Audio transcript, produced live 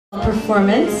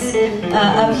Performance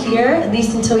up here, at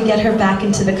least until we get her back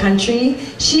into the country.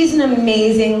 She's an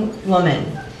amazing woman,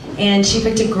 and she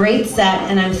picked a great set,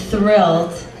 and I'm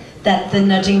thrilled that the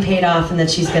nudging paid off and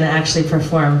that she's going to actually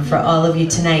perform for all of you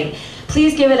tonight.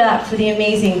 Please give it up for the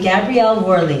amazing Gabrielle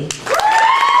Worley.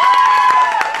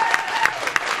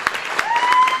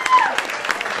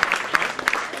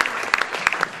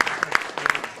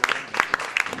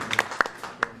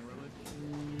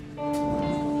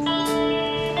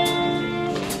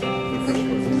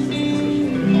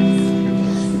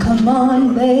 Come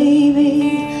on,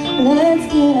 baby,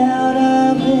 let's get out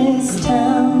of this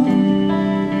town.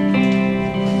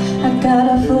 I've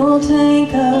got a full tank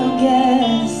of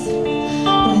gas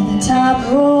with the top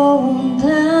rolled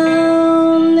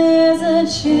down. There's a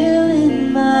chill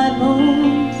in my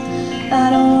bones.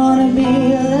 I don't want to be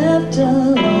left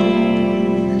alone.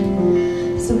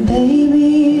 So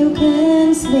baby, you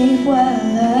can sleep while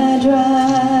I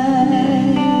drive.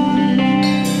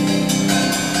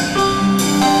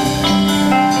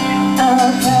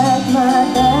 My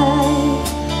bag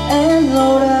and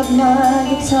load up my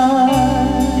guitar.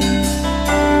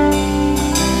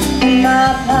 In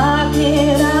my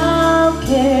pocket I'll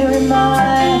carry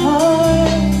my heart.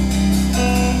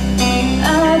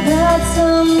 I got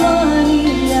some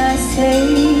money I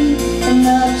saved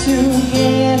enough to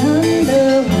get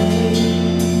underway.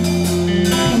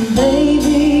 And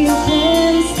baby, you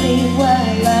can sleep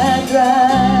while I drive.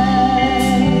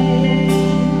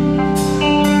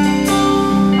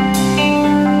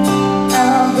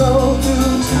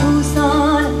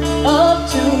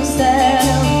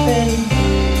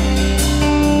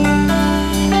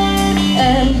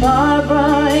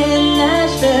 Barbara in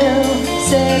Nashville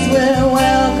says we're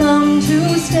welcome to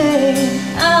stay.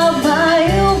 I'll buy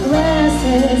you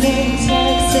glasses in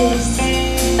Texas,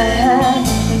 a hat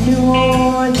in New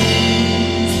Orleans,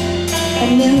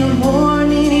 and in the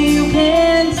morning you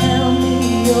can tell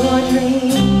me your dreams.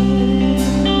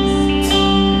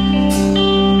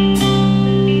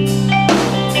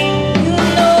 You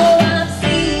know I've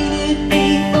seen it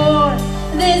before,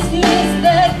 this mist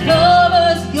that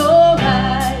covers your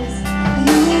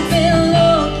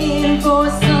for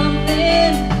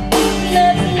something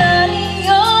that's not in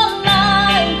your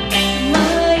mind.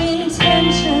 My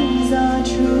intentions are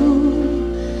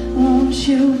true. Won't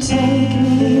you take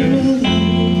me with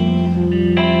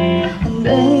you? And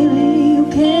baby, you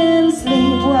can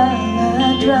sleep while I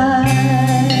drive.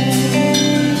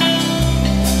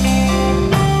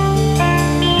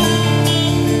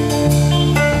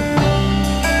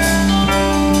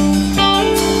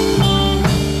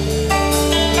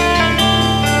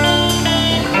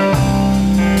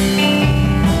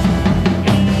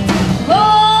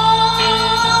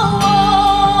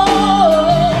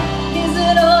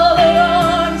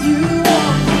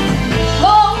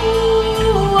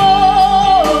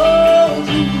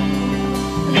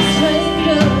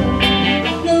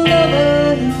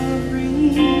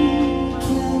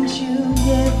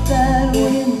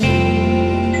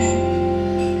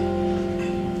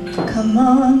 Come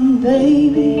on,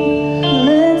 baby,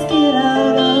 let's get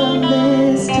out of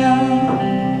this town.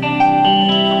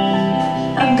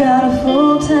 I've got a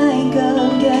full tank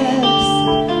of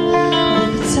gas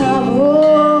with the top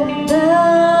rolled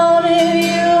down. If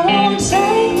you won't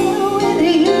take me with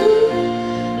you,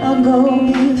 I'll go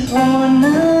before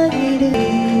night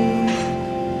is.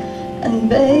 And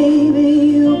baby,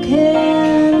 you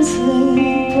can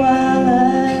sleep while I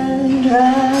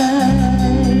drive.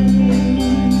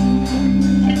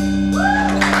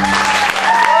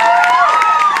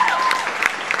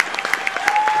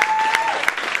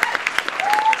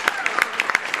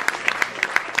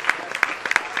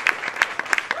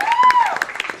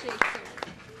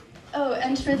 Oh,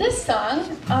 and for this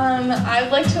song, I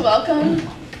would like to welcome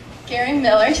Gehring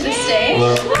Miller to the stage.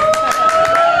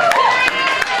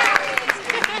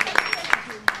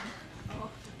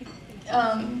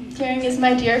 Gehring is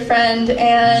my dear friend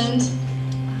and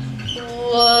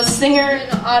singer in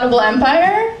Audible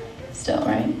Empire, still,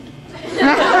 right?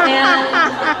 And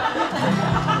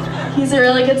he's a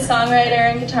really good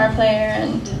songwriter and guitar player,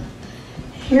 and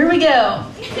here we go.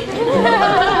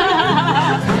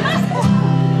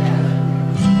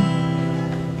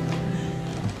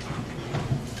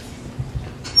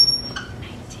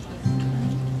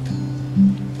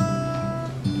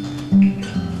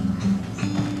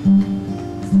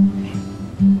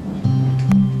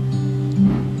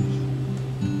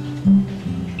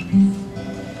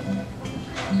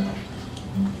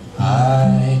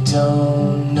 I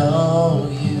don't know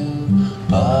you,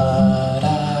 but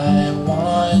I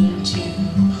want you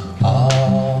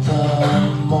all the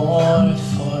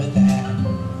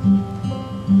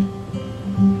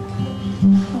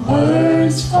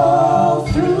Words fall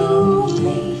through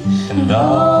me and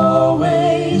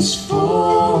always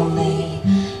fool me,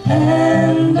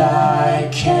 and I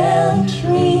can't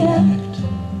react.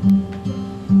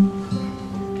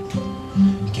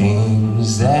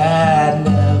 Games that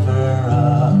never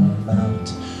amount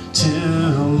to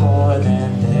more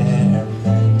than they're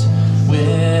meant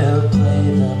will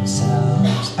play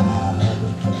themselves out.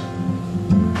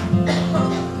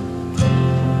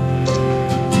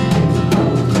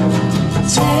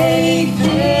 Take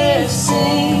this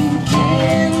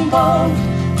sinking boat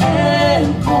and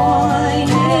point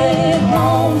it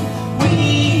home.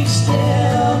 We've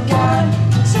still got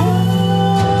time.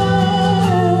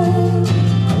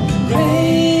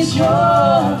 Raise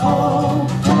your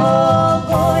hopeful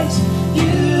voice.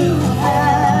 You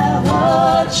have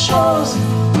a choice.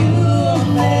 You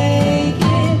make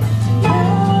it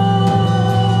now.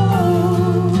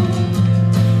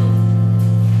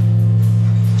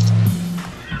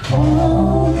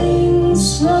 Falling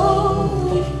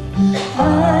slowly,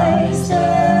 eyes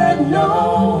that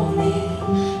know me,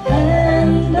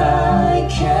 and I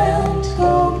can't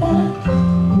go back.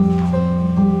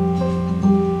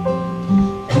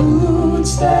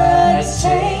 Boots that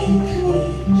take me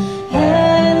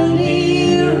and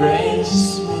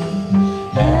erase me,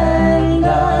 and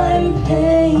I'm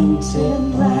painted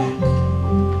black.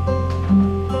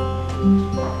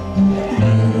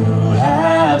 You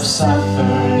have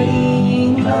suffered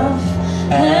enough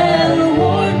and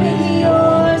warned me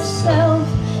yourself.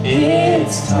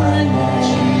 It's time that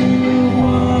you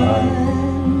won.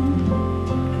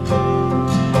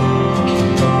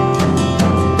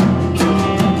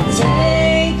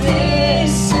 Take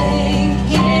this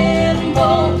sinking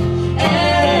boat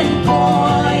and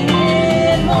point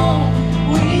it home.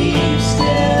 We've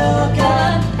still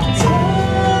got time.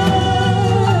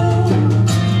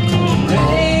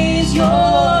 Raise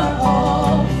your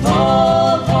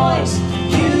hopeful voice.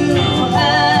 You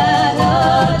had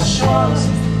a choice.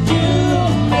 You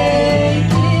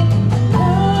make it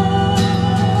now.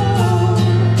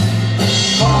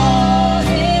 Fall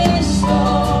in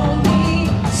slowly,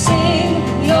 sing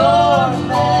your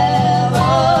melody.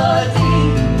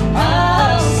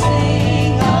 I'll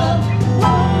sing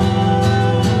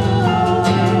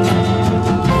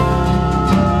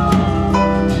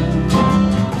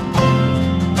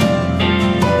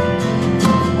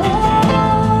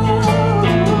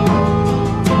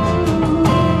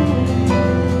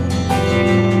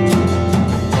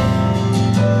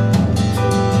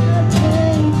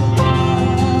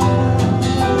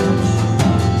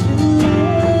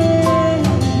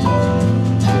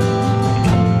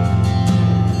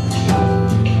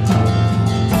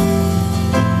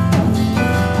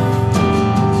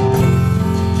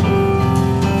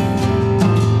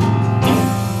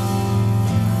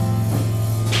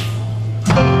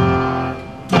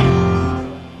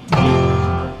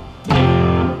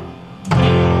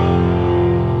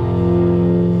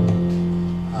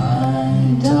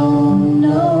I don't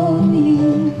know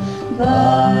you,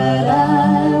 but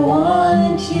I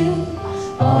want you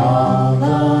all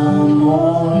the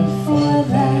more for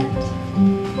that.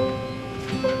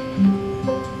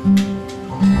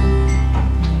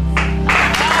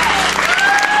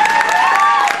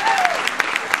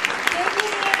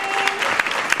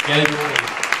 Thank you. Gabby.